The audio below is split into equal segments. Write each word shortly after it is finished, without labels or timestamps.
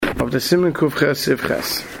of the Siman Kuf Ches Siv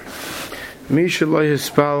Ches. Misha lo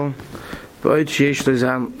yispal b'oid sheyesh lo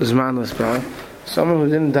zman l'spal. Someone who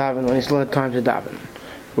didn't daven when he still had time to daven.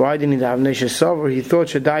 Why didn't he daven? He thought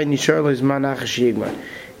Shaddai nishar lo zman achash yigmar. He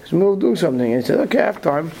was moved doing something. And he said, okay, I have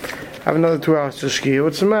time. I have another 2 hours to shkia.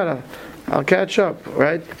 What's the matter? I'll catch up,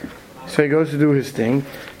 right? So he goes to do his thing.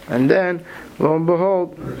 And then, lo and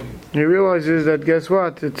behold, he realizes that, guess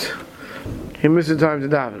what? He missed the time to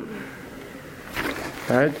daven.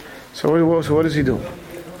 Right? So what does he do?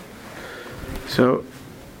 So,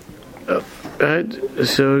 right?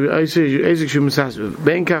 So I say, Isaac Shumasas,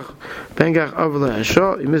 Benkach Avla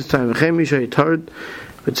Hasha, he missed the time. Chemisha, Yitard,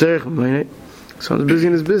 Betzerich, someone's busy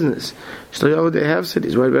in his business. Shloyah, they have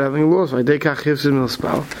cities. Why about having a loss? Why they kach hifsid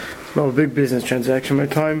milspal? It's not a big business transaction. My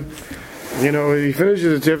time, he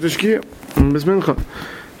finishes it after shkia. Bismincha.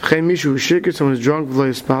 Chen mishu shikir, someone is drunk,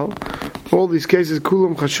 v'lo all these cases,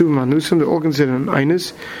 kulam chashuv manusim, they're all considered an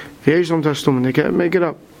einus. V'yeshlam tashlum, they can't make it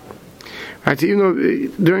up. Right, so even though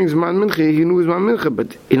during Zman Mincha, he knew Zman Mincha,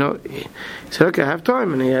 but he said, okay, I have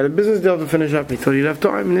time, and he had a business deal to finish up. He thought he'd have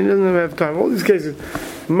time, and he doesn't have time. All these cases,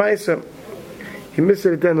 Maisa, he missed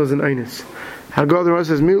it at the end, was an einus. Haggadah Ramah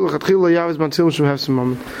says, "Milu l'chatchila yavis mantzil should have some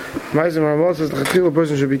moment." Maisa Ramah says, "L'chatchila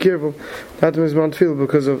person should be careful not to miss mantzil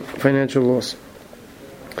because of financial loss."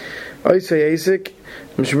 I say Isaac,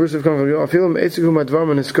 Mishabus have come from you. I feel him Isaac who might varm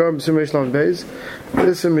and his car, B'sim Ishlam Beis.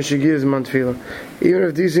 Listen, Mishagi is Mantfila. Even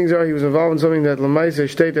if these things are, he was involved in something that Lamaisa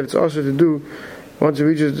state that it's also to do once he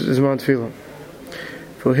reaches his Mantfila.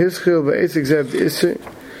 For his chil, but Isaac Zeb Isse,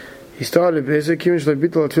 he started Isaac, Kimish like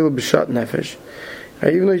Bittel Atfila B'shat Nefesh.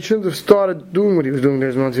 Even though he shouldn't have started doing what he was doing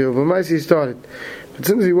there's Mantfila, but Maisa he started. But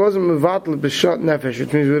since he wasn't Mevatel B'shat Nefesh,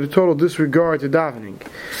 which means with a total disregard to davening,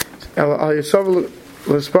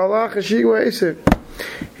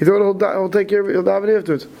 he thought he'll take care of it, he'll daven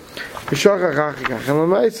afterwards. And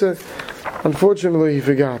unfortunately, he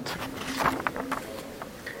forgot.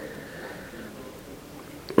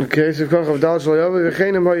 Okay, so Kach of Dal Shalayav,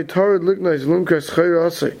 V'cheinem ha'yitarad liknais lumkas chayra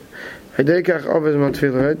asay. Hadeikach of his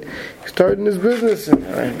mantfila, right? He started in his business,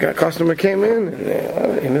 and a customer came in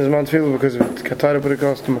his mantfila because of it. Got tied up with a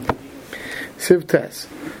customer. Siv Tes.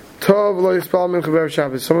 Tov lo yispal mincha b'erev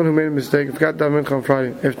Shabbos. Someone who made a mistake and forgot to have mincha on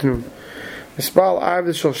Friday afternoon. Yispal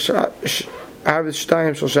arvis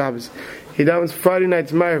shtayim shel Shabbos. He davens Friday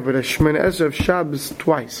night's ma'ariv, but a shemana esrei of Shabbos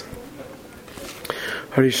twice.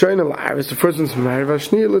 Harishayna l'arvis, the first one's ma'ariv,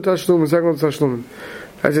 hashniya l'tashlum, the second one's tashlum.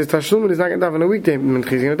 I says tashlum, he's not going to daven a weekday mincha,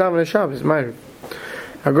 he's going to daven a Shabbos ma'ariv.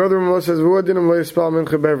 Haggadah Ramah says, "V'hu adinam lo yispal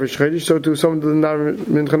mincha b'erev Chodesh." So too, someone doesn't daven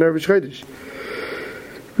mincha b'erev Chodesh.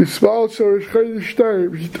 He smiled so he times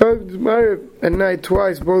Ma'ariv at night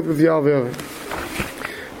twice, both with Yal V'Yaveh.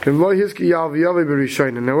 Now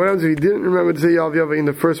what happens if he didn't remember to say Yal V'Yaveh in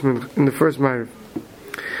the first Ma'ariv?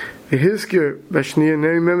 The Hisker Bashniya, and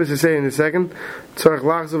then he remembers to say in the second, Tzarech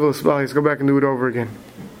Lachzav L'Spal, let's go back and do it over again.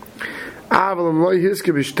 Avalam Lo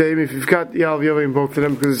Hisker B'Shteim, if you've got Yal V'Yaveh in both of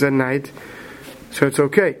them because it's at night, so it's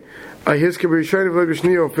okay. Hisker B'Rishayna V'Lo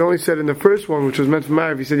B'Shniya, if he only said in the first one, which was meant for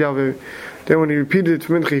Ma'ariv, he said Yal V'Yaveh. Then when he repeated it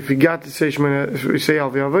to Mincha, he forgot to say Yal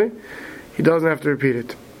V'Yaveh, he doesn't have to repeat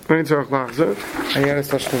it. And he had a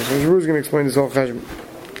touch. So Ru's going to explain this whole cheshbon.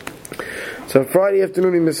 So Friday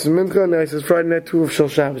afternoon he misses Mincha, and now he says Friday night too of Shel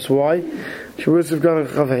Shabbos. Why? Shabbos have gone to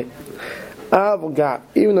Chavei.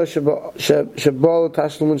 Even though Shabbal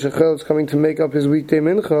Tashlum and Shechel is coming to make up his weekday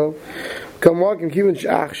Mincha, come walk and keep in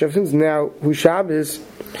since now who Shabbos,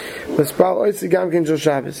 L'Spal Oitzi Gam Ken Shel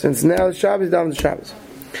Shabbos. Since now it's Shabbos, down to Shabbos.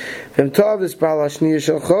 What happens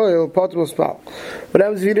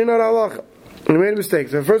if he didn't know the halacha? And he made a mistake.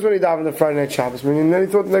 So the first one he davened the Friday night Shabbos, and then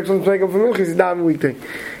he thought the next one was making up for Mincha, he davened weekday.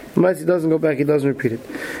 He doesn't go back, he doesn't repeat it.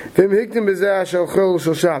 So he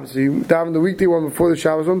davened the weekday one before the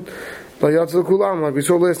Shabbos one, like we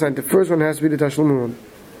saw last night. The first one has to be the Tashlum one.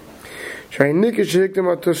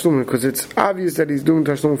 Because it's obvious that he's doing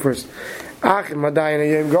Tashlum first. Which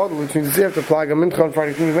means it's after Plaga Mincha on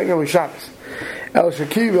Friday, he's making up with Shabbos. El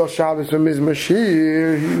Shakiv El Shabbos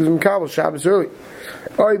Mizmashir, he was Mekabel Shabbos early.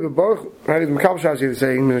 Right, he was Mekabel Shabbos, he was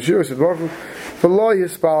saying Mizmashir, said Baruch for law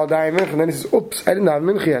Yispal Adayim Mincha, and then he says, oops, I didn't have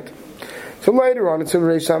Mincha yet. So later on, it's in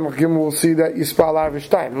Reish Samach Gimel, we'll see that Yispal Arvish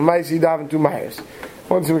time. L'mayis he davened 2 Mayas.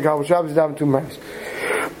 Once in Mekabel Shabbos, he davened 2 Mayas.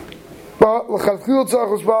 But L'chatchil Tzach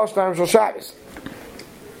Yispal Shtayim Shel Shabbos.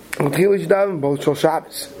 L'chatchil he davened both Shel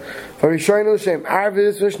Shabbos. The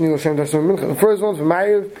first one's for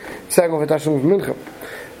Ma'ariv, the second one for Tashlum for Mincha.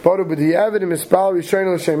 But b'diavad and mispal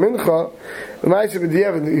Rishayna l'shem Mincha, the Ma'ariv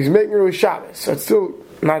b'diavad, he's making it with Shabbos, so it's still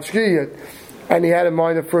not shki yet. and he had in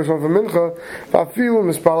mind the first one for Mincha,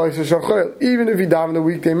 even if he davened the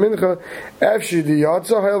weekday Mincha,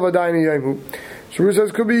 so Ruth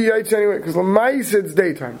says could be Yaitz anyway, because Lamais it's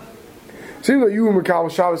daytime. So even though you and Makal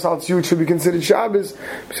Shabbos al Tziyut should be considered Shabbos,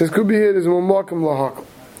 he says could be here, there's one Malkim Lahakal.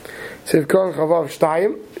 Seif Khan Chavav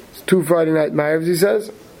Shtayim, it's 2 Friday night Ma'ariv, he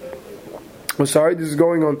says. Oh, sorry, this is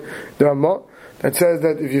going on the Ramah, that says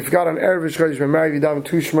that if you forgot on Erev Shchodesh when Ma'ariv, you daven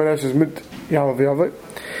 2 Shemona Esrei mit Yalav Yavai.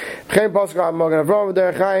 Geen Pascha Ad Magen Avram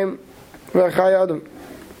V'derech Chaim V'Chai Adam.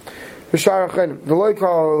 V'Shar Achenim. The Loi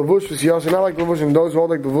Kal Levush V'Siyas, and I like Levush, and those who hold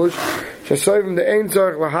like Levush, Shasayvim the Ein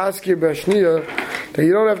Tzarech L'Haskir B'Ashniya, that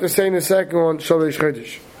you don't have to say in the second one Shalosh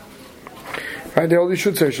Chodesh. Right? They only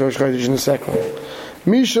should say Shalosh Chodesh in the second one.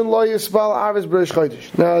 Mishan Lo Yispal Avis B'Rosh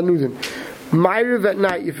Chodesh. Now I knew them. Ma'ariv at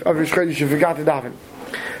night of Rosh Chodesh, you forgot to daven.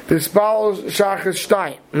 The Spal Shachas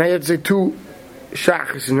Shtayim. Now you have to say 2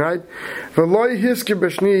 Shachas, right? V'Lo Hiskir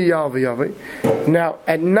B'Ashniya Yalav Yavai. Now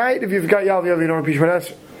at night, if you forgot Yalav Yavai, you don't repeat Shemona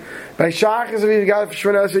Esrei. By Shachas, if you forgot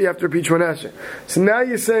Shemona Esrei, you have to repeat Shemona Esrei. So now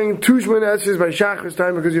you're saying 2 Shemona Esreis by Shachas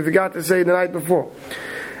time because you forgot to say the night before.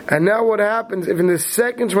 And now what happens if in the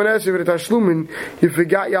second Shemona Esrei with the Tashlumin you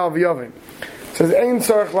forgot Yalav Yavai? It says Ein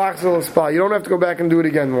Tzarech Lachzor L'Spal. You don't have to go back and do it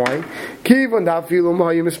again. Why? Kivon Dafilu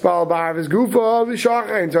Mahayim Espal Ba'arvis Gufa V'Shach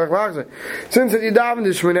Ein Tzarech Lachzor. Since that you davened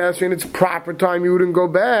the Shemona Esrei in its proper time, you wouldn't go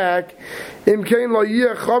back. Im Kein Lo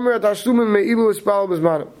Yeh Chomer Tashlumin Me'ilu Espal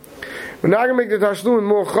B'Zmanam. We're not going to make the Tashlumin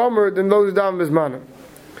more chomer than those down Bismana.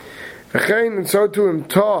 And so too him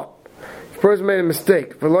taught. The person made a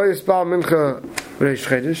mistake. V'lo yispal mincha Reish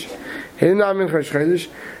Chodesh. He didn't have mincha Reish Chodesh.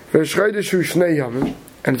 Reish Chodesh hu shnei yamim.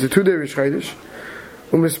 And it's a 2-day Reish Chodesh.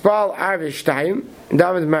 U'mispal arvei shtayim. And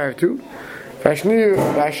that was married to.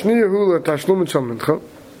 V'ashniya hu la Tashlumin shal mincha.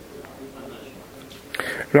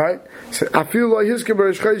 Right? So, I feel like his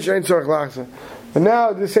kibbur Reish Chodesh ain't tzarech lachzor. But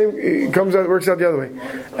now the same it works out the other way.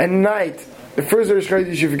 At night, the first Rosh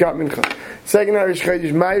Chodesh you forgot Mincha. Second night Rosh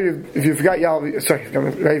Chodesh Ma'ariv if you forgot Yalav. Sorry, you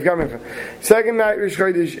forgot Mincha. Second night Rosh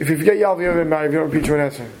Chodesh if you forget Yalav Yavai Ma'ariv, you don't repeat Shemona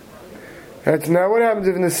Esrei. That's now what happens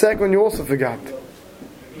if in the second one you also forgot.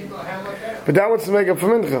 But that wants to make up for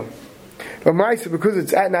Mincha. But Ma'isa, because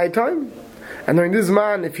it's at night time, and during this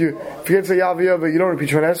man, if you forget to say Yalav Yavai, you don't repeat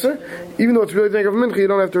Shemona Esrei. Even though it's really making up for Mincha, you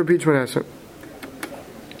don't have to repeat Shemona Esrei.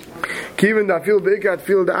 Even that feel big, I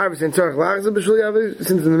feel the Arvis and Tzarech Lachzor b'Shul Yavai,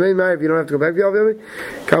 since in the main Ma'ariv you don't have to go back to Yalav Yavai.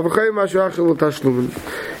 Kavachayim Mashu Achshul Tashlumin.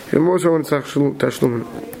 You're more so when it's Tashlumin.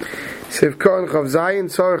 Seif Khan Chav Zayin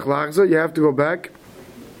Tzarech Lachzor, you have to go back.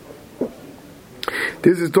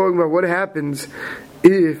 This is talking about what happens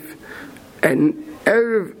if an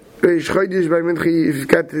Erev Reish Chodesh by Mincha, if you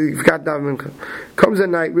forgot to have Mincha, comes at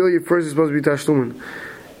night, really your first is supposed to be Tashlumin.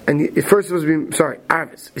 And the first was being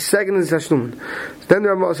Arvis. The second is Tashlumin. Then the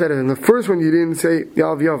Ramah said it. And the first one you didn't say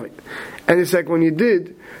Yalav Yavai, and the second one you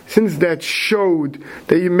did. Since that showed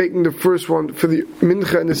that you're making the first one for the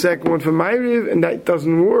Mincha and the second one for Ma'ariv, and that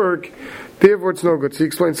doesn't work, therefore it's no good. So he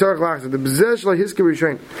explained Tzarech Lachzor, the B'zeh Shel Hiskir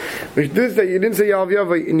B'Rishayin, which this that you didn't say Yalav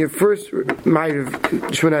Yavai in your first Ma'ariv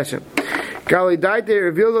Shemona Esrei.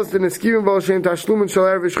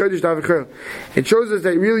 It shows us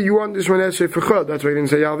that really you want this Shemona Esrei for Chol. That's why you didn't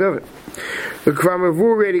say Yalav Yavai. The Kramavur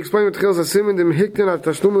already explained what Chil's Asimin dem Hikten at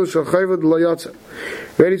Tashlumin Shel Chayvod Lo Yatsa.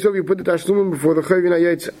 Ready, so you put the Tashlumin before the Chayvin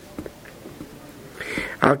HaYetza.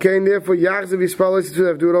 Okay, and therefore Yachzav Yispalos to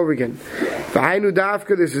have to do it over again. V'hainu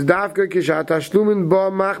Davka, this is Davka Kishat Tashlumin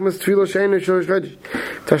Ba Machmas Tefillah Sheina Shel Chodesh.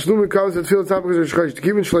 Tashlumin comes at Tefillah Tzapik Shel Chodesh. To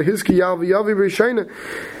keep in Shel Hiski Yalav Yavai B'Rishaina.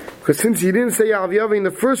 Because since you didn't say Yalav Yavai in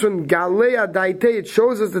the first one, Galei Adaite, it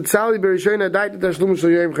shows us that Tzali B'Rishaina Adaite Tashlumin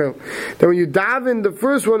Shel Yom Chel. That when you daven the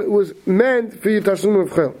first one, it was meant for your Tashlumin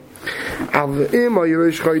of Chel.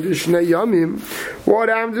 What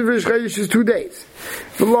happens if Rosh Chodesh is 2 days?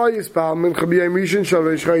 The first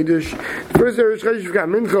day of Rosh Chodesh you got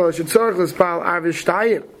Mincha, should Tzarech L'Spal Arvis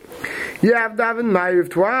Shtayim. You have daven Ma'ariv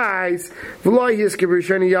twice. V'lo Hiskir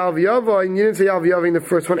B'Rishaina Yalav Yavai, and you didn't say Yalav Yavai in the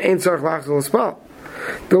first one, ain't Tzarech Lachzor L'Spal.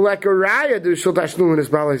 The Lekaraya do Shul Tashlumin is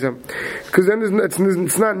Balaisam. Because then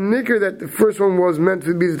it's not nicker that the first one was meant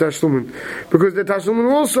to be the Tashlumin. Because the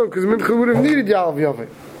Tashlumin also, because Mincha would have needed Yalav Yavai.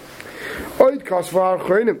 Oid Kasvar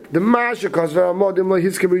Choinim. The Masha Kasvar Amodim Lo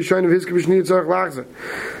Hiskir B'Rishaina Hiskir B'Shnei Tzarech Lachzor.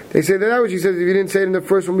 They say that which he says, if you didn't say it in the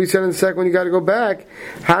first one, we said in the second one, you got to go back.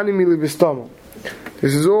 Hani Mili B'Stamel.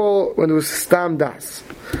 This is all when it was Stam Das.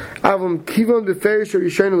 Avum Kivon B'Ferish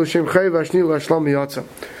Rishaina L'Shem Chayiv Ashni L'Ashlam B'Yatza.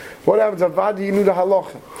 What happens? Avadi, you knew the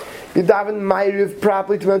halacha. You daven Ma'ariv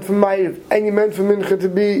properly to meant for Ma'ariv, and you meant for Mincha to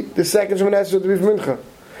be the second Shemona Esrei to be for Mincha,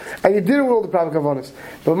 and you did it with all the proper kavanas.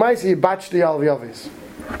 But Ma'aseh you batched the Yalav Yavai.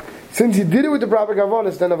 Since you did it with the proper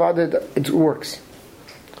kavanas, then Avadi it works.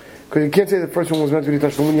 Because you can't say the first one was meant to be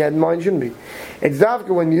Tashlumin, you had in mind, shouldn't be. It's dafka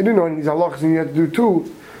when you didn't know these halachas and you had to do two,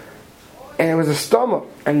 and it was a stomach,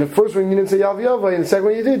 and the first one you didn't say Yav Yava, and the second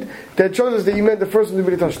one you did, that shows us that you meant the first one to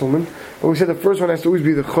be the Tashlumin, but we said the first one has to always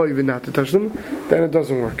be the Choyv and not the Tashlumin, then it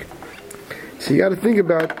doesn't work. So you got to think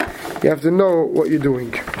about, you have to know what you're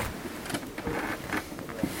doing.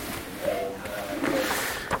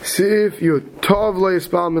 See if you Tov Lo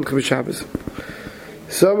Yispal Mincha B'Shabbos.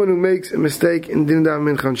 Someone who makes a mistake and didn't daven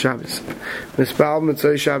Mincha on Shabbos. Mispal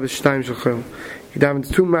Mitzvah Shabbos Shtayim Shachol. He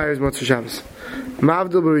davens 2 Mayos Motzei Shabbos.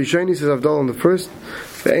 Mavdil B'Rishoni says Avdol on the first.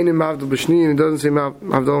 Ve'enim Mavdil B'Shni, and it doesn't say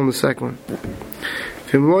Avdol on the second one.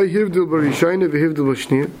 V'im Lo Hivdil B'Rishoni V'Hivdil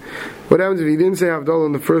B'Shni. What happens if he didn't say Avdol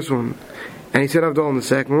on the first one and he said Avdol on the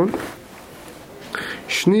second one?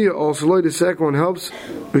 Shniya also Lo, the second one helps.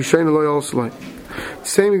 Rishoni Lo also Lo.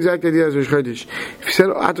 Same exact idea as Rosh Chodesh. If you said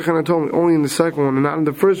Atachan Atom only in the second one and not in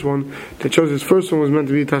the first one, that shows his first one was meant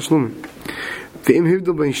to be Tashlumin. So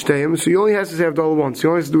he only has to say Avdol once. He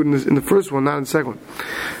only has to do it in the first one, not in the second one.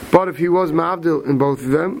 But if he was Ma'avdil in both of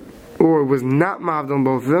them, or was not Ma'avdil in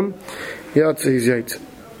both of them, Yatsa he's Yaitz.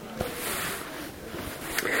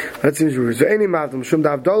 That seems weird. So any Ma'avdil, Shum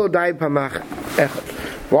Davdol Dai Pamach Echad.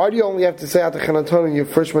 Why do you only have to say Atachan Atom in your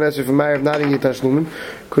first one answer for Ma'av, not in your Tashlumin?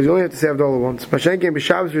 Because you only have to say Avdol once. Mashen came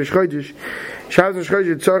b'Shabbos v'Rosh Shabbos v'Rosh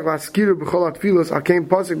Chodesh tzorich laskiru b'chol atfilos. I came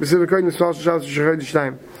pasuk b'Siv Kodesh Shabbos v'Rosh Chodesh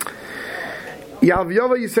time. Yav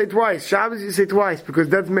Yova you say twice. Shabbos you say twice because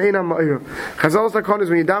that's me'ena ma'ira. Chazal Sakon is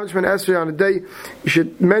when you daven Shemon Esrei on a day, you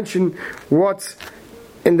should mention what's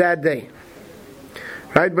in that day.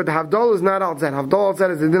 Right? But the Havdol is not outside. Havdol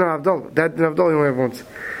outside is the dinner Havdol. That dinner Havdol you only have once.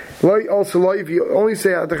 Also, if you only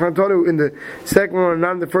say Atachan Atom in the second one and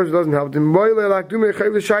not in the first, it doesn't help.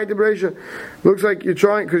 Looks like you're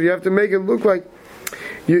trying, because you have to make it look like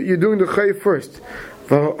you're doing the Chayiv first.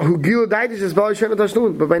 But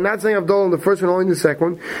by not saying Avdol in the first one, only in the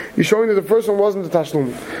second one, you're showing that the first one wasn't the Tashlum.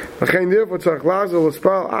 You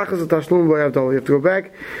have to go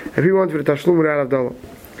back if you want for the Tashlum without Avdol.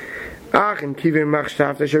 And Kivin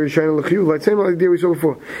Machshaft, I shall be showing the Chiv, like same idea we saw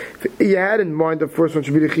before. You had in mind the first one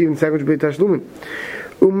should be the Chiv and the second one should be the Tashlumin.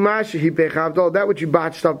 That which you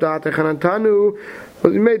botched up the Atachan Tanu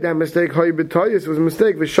was you made that mistake. How you betoyes was a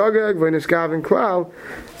mistake. V'shagag v'niskav and klal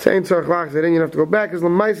saying tzarich lach. Then you have to go back because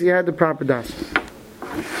l'maisi you had the proper das.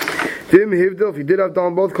 If you did have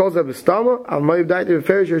done both calls of the stama, al mayiv daiti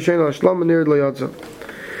v'ferish yoshen al shlam near the yotza.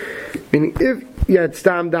 Meaning if you had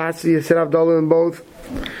stam das, you said Avdallah in both.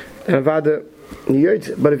 But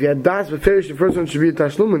if you had das but finished, the first one should be a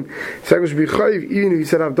Tashlumin, the second one should be Chayiv. Even if you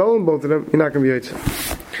said Avdol in both of them, you're not going to be Yaitz.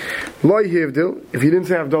 Loi Hivdil, if you didn't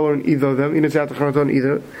say Avdol in either of them, you didn't say Atachan Atom in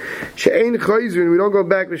either. She'ein Chayizun, we don't go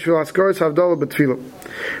back to Shvil Askaros Avdol but Tfilah.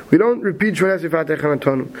 We don't repeat Shvil Esif Atachan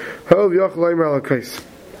Atom. Hov Yoch Loimer Al Kais,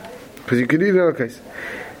 because you could eat Al Kais.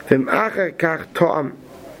 V'im Acher Kach To'am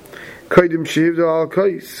Koidim Shivdil Al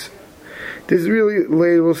Kais. This is really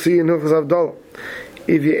later we'll see in Hilchos Avdol.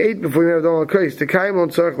 If you ate before you have done all Christ, the Kaim on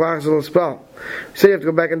Tzarech Lachzal Spal. Say you have to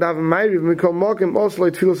go back and daven Ma'ariv, and we call Malkim also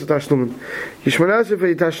like Tfilos Tashlumin. Yishmanasif for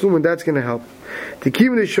your Tashlumin, that's going to help. The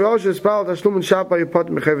Kivin is Shvalosh Spal Tashlumin Shap by your pot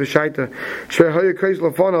Mechav Shaita. Shvei Hoyer Christ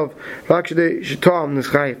Lafonov Rakshadei Shitam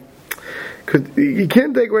Nischayv. Because you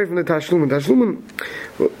can't take away from the Tashlumin. Tashlumin,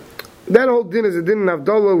 that whole din is a din in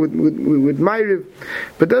Avdallah with Ma'ariv,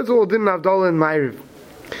 but that's all din in Avdallah and Ma'ariv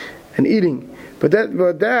and eating. But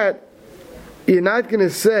that you're not going to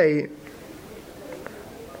say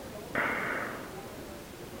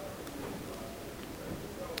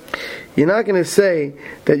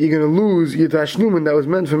that you're going to lose your Tashlumin that was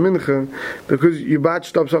meant for Mincha because you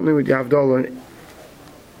botched up something with your Avdallah.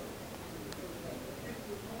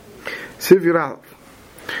 Sivir Aleph.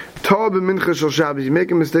 Ta'ab Mincha Shal Shabbos. You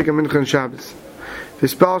make a mistake on Mincha and Shabbos.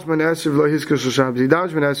 V'spal Shman Esrei v'lo Hiskar Shal Shabbos. You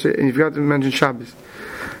daven Shman Esrei and you forgot to mention Shabbos.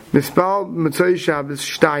 Mispal Motzei Shabbos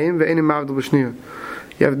Shtayim ve'enim Mavdil B'Shniya.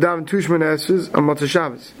 You have daven 2 Shemona Esreis on Motzei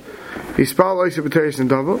Shabbos. Mispal Oisei B'Teres in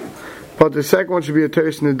Dava, but the second one should be a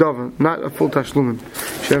Teres in the Dava, not a full Tashlumin.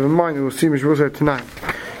 You should have in mind, we'll see Mishmur said tonight.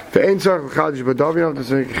 Ve'ein Tzarech L'Chadish B'Dava, you have to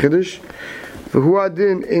say Chiddush. V'hu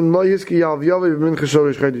Adin in Lo Yizki Yav Yavi B'Mincha Shel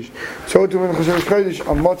Rosh Chodesh. So to Mincha Shel Rosh Chodesh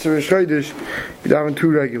on Motzei Rosh Chodesh, you daven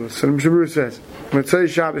 2 regulars. So the Mishmur says Motzei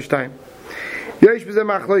Shabbos Shtayim. Yesh b'zeh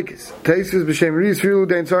machlokes. Teisus b'shem Rizz Filu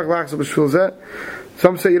dein tzarech lachzol b'shvil zeh.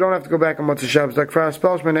 Some say you don't have to go back on Motzei Shabbos. Like for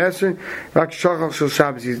Aspal Shemona Esrei, rak shachach shel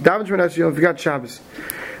Shabbos. He's daven Shemona Esrei, you don't forget Shabbos.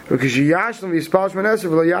 Because you yashlam v'yispal Shemona Esrei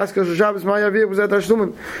v'lo yaskal shel Shabbos ma yavir b'zeh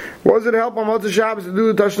Tashlumin. What does it help on Motzei Shabbos to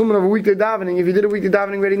do the Tashlumin of a weekday davening if you did a weekday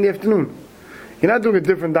davening already in the afternoon? You're not doing a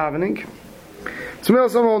different davening. It's more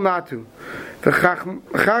some hold not to. The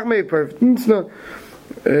Chachmei perfect.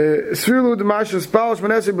 Svirlu the Masha Spal,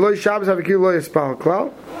 Shmanesi below Shabbos have a kilo Spal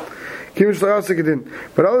Klau.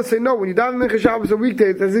 But others say no, when you daven Mincha Shabbos a weekday,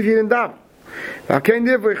 it's as if you didn't daven.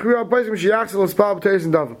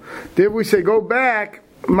 Therefore we say go back,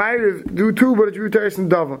 Ma'ariv, do two, but it's Teres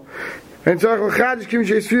and Dava. And Tzarech L'Chadish Kim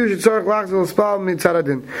Sheis Fiush, Tzarech L'Achzel L'Spal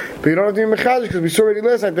Mitzaradin. But you don't have to be Mechadish, because we saw already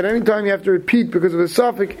last night that any time you have to repeat because of a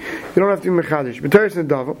suffix, you don't have to be Mechadish. But Teres and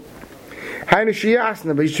Dava. Hainu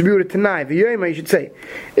Shiyasna, but you should be able to tonight. V'yoyma, you should say,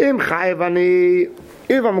 Im Chayavani,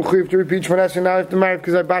 if I'm Mechuyev to repeat Shmones, now I have to Ma'ariv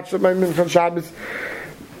because I batched up my Mincha Shabbos.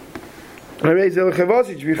 I raise the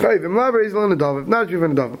Chavasi to be Chayiv. Im Lav raise the Dava. Not to be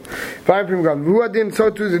from the Dava. Fine, Prim Gam. Who adin so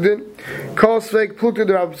too is adin. Call Sveik Pluto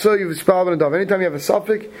the Rab. So you've spelled in the Dava. Anytime you have a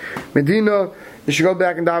suffix, Medina, you should go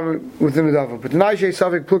back and daven within the Dava. But the Naishe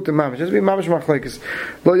suffix Pluto Mamish. Just be Mamish Machlekes.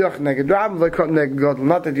 Lo Yoch Neged Rab. Lo Yokot Neged God.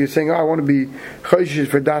 Not that you're saying, oh, I want to be Chayish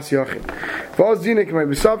for Das Yochim. For all Zinik might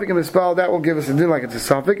be suffix and spell that will give us a din like it's a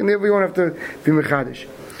suffix, and therefore we won't have to be Mechadish.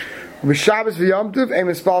 With Shabbos v'Yom Tov,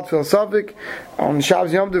 aim spelled philosophic. On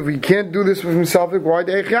Shabbos Yom Tov, we can't do this with himself. Why?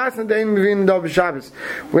 The Echas and the Ein Mevin Dov Shabbos.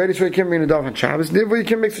 Where this way you can't bring the Dov on Shabbos. Therefore, you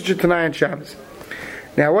can make such a Tanai on Shabbos.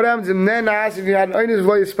 Now, what happens in Nenas if you had an Einis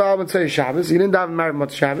V'lo Yispael and say Shabbos? You didn't have a married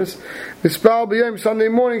much Shabbos. Yispael b'Yom Sunday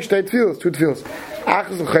morning, state fields, two fields.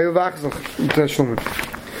 Achas l'Chayu v'Achas l'Shlumen.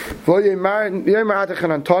 But you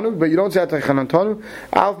don't say Atachanantonu.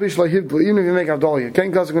 Even if you make Avdol, you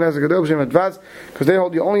can't call it because they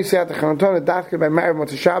hold you only say Atachanantonu Dafka by Ma'ariv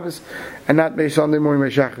Motzei Shabbos and not by Sunday morning by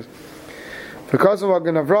Shachas. Because of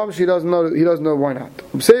Magen Avram, he doesn't know why not.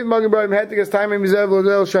 Save Magen Avraham had to get time in Mizel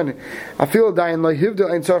V'Odel Shani. I feel dying like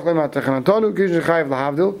Hivdil ain't Tzarech Leim Atachanantonu Kishin Chayiv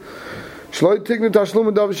LaHavdil. Shloi Tignu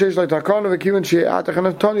Tashlum Dav Sheish Like Takon V'Kivin Shei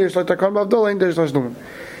Atachanantonu Yesh Like Takon B'Avdol ain't Yesh Tashlum.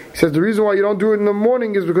 He says the reason why you don't do it in the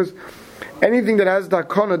morning is because anything that has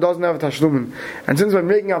takana doesn't have a tashlumin. And since we're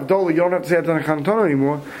making Avdolah, you don't have to say Atachanantonu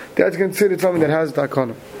anymore. That's considered something that has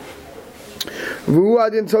takana.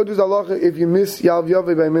 If you miss Yalv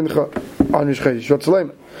Yaveh by Mincha on Rish Chodesh, what's the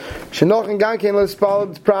name? Shenoch and Gankein L'Spal,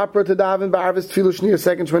 it's proper to daven ba'arvis tefillah shniya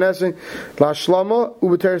second shmonesrei la'shlama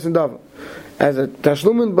u'b'teres and daven. As a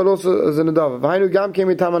tashlumin, but also as a nedava. V'hainu gam came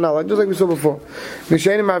tamanal, just like we saw before.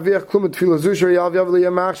 Mishenim ma'aviach klum tefillah zusher Yalv Yaveh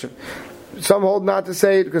l'yamachshav. Some hold not to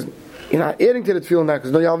say it because you're not adding to the tefillah now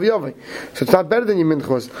because no Yalv Yaveh. So it's not better than your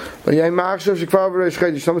minchos. But yamachshav shekvar v'reish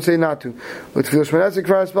chodesh. Some would say not to. But tefillah shmonesrei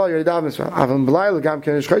kvar spell, you're daven spell. Avam b'layla gam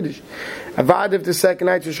came Rish Chodesh. Avad if the second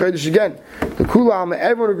night Rish Chodesh again. The kula alma,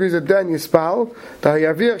 everyone agrees that then you spell that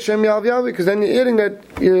yaviach shem Yalv Yaveh because then you're adding that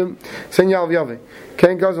you're saying Yalv Yaveh.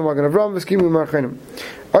 Ken Kazam Magen Avram v'skimu marchenim.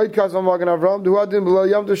 Oid Kazam Magen Avram du adin below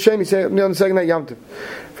Yom Tov Sheni say on the second night Yom Tov.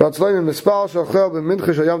 V'atzloim mispal shachel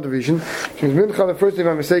b'mincha shal Yom Tov Rishon. Since mincha the first day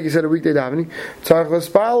by mistake he said a weekday davening. Tzarech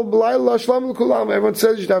l'spal b'layla l'ashlam l'kulam. Everyone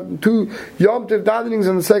says you should have two Yom Tov davenings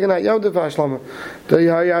on the second night Yom Tov ha'ashlama. The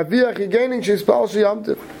yaviach you're gaining sheispal shal Yom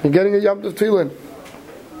Tov. You're getting a Yom Tov tefillin.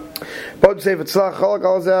 But say if it's Tzlach Chalak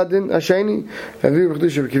Al Zadin Hasheni, Aviv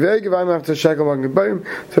B'Chdush B'Kivei Gevayim after Shekel Magen Avraham.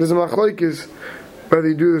 So there's a machlokes whether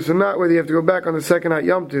you do this or not, whether you have to go back on the second night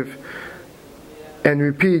Yom Tov and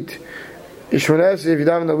repeat Shmonesrei if you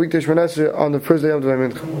daven the weekday Shmonesrei on the first day Yom Tov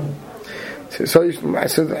Mincha. So I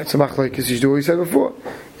said that's a machlokes. You do what you said before.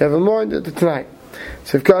 You have a mind tonight.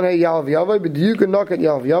 So if Khan hey Yalv Yaveh, but you can knock at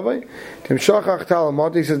Yalv Yaveh. Tim Shachach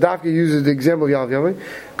Talamot. He says Dafka uses the example of Yalv Yaveh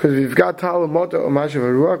because we've got Talamot or Mashav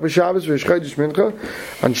Ruach b'Shabbos Rish Chodesh Mincha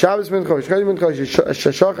on Shabbos Mincha Rish Chodesh Mincha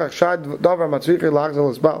Shachach Shad Davar Matzricha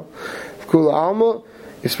Lachzel Esbal Kula Alma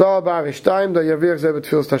Yispael Bar V'Shtayim Da Yavir Zebet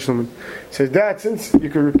Fils Tashlumin. Says that since you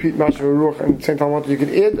can repeat Mashav Ruach and the same time you can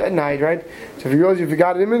add at night, right? So if you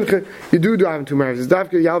got it in Mincha, you do have two marriages. It's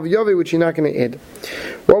Dafka Yalv Yaveh which you're not going to add.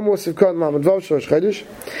 One more Sivkot Mamad Vav Shor Chodesh.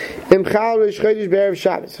 Im Chal Rish Chodesh Be'erev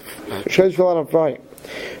Shabbos. Chodesh fell out on Friday.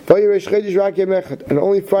 V'yu Rish Chodesh Rak Yom Echad, and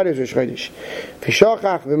only Friday is Rish Chodesh.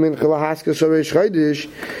 V'shachach v'mincha lahaskel so Rish Chodesh.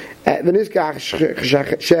 V'niskach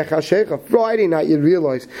shecha shecha. Friday night you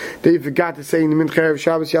realize that you forgot to say in the Mincha Erev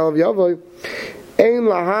Shabbos Yalv Yaveh. Ein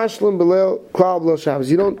lahashlim b'leil klal b'leil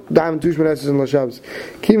Shabbos. You don't dive into Shmonesrei in Leil Shabbos.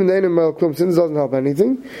 Kivin neinim mel klum. Since doesn't help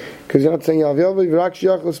anything because you're not saying Yalv Yaveh. V'rak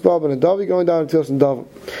shiach l'spal ben a davi going down until some davi.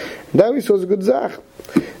 That we saw is a good zach.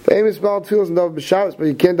 The aim is about tefillas and davar b'Shabbos, but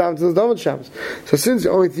you can't daven tefillas davar Shabbos. So since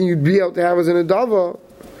the only thing you'd be able to have is in a davar,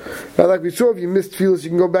 like we saw, if you missed tefillas, you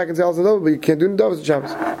can go back and say also davar, but you can't do the davar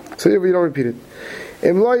Shabbos. So therefore you don't repeat it.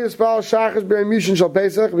 If you didn't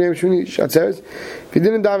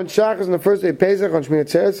daven shachas on the first day of Pesach on Shmini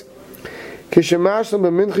Atzeres, kishemashlam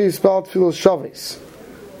b'mincha yispal tefillas shavis.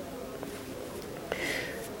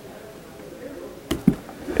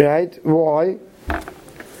 Right? Why?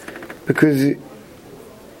 Because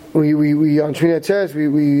we on Shmini Atzeres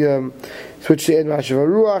we switch to Ed Mashav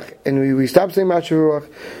Ruach, and we stop saying Mashav Ruach,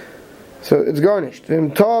 so it's garnished.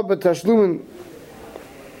 V'im Tov b'Tashlumin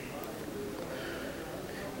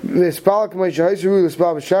v'Spal k'may shehayseru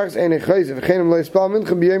l'Spal b'Shachas ein echayzev v'chenim l'Spal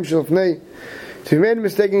mincha b'yem shel fnei. So if you made a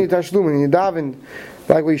mistake in your Tashlumin and you davened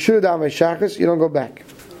like what you should have done by Shachas, you don't go back.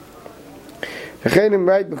 V'chenim,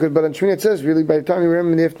 right? But on Shmini Atzeres, really, by the time you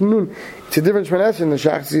remember in the afternoon, it's a different Shmini Atzeres in the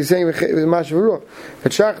Shachas. He's saying it was Mashav Ruach,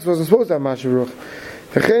 but Shachas wasn't supposed to have Mashav Ruach.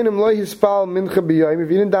 V'chenim lo yispal mincha b'yayim. If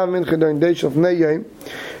you didn't daven mincha during day shel fnei yayim,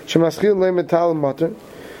 shemaschil lo metal mater.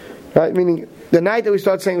 Right? Meaning, the night that we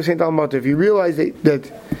start saying tal mater, if you realize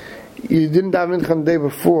that you didn't daven mincha the day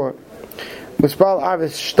before, Mispal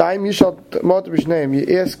Arvis Shtaim, you shall mater b'shneim.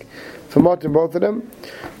 You ask for mater both of them.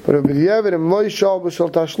 But if you have it, lo yishal b'shal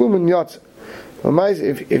tashlumin yatz.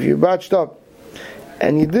 If you batched up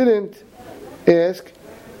and you didn't ask,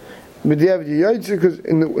 because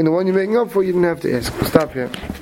in the one you're making up for, you didn't have to ask. Stop here.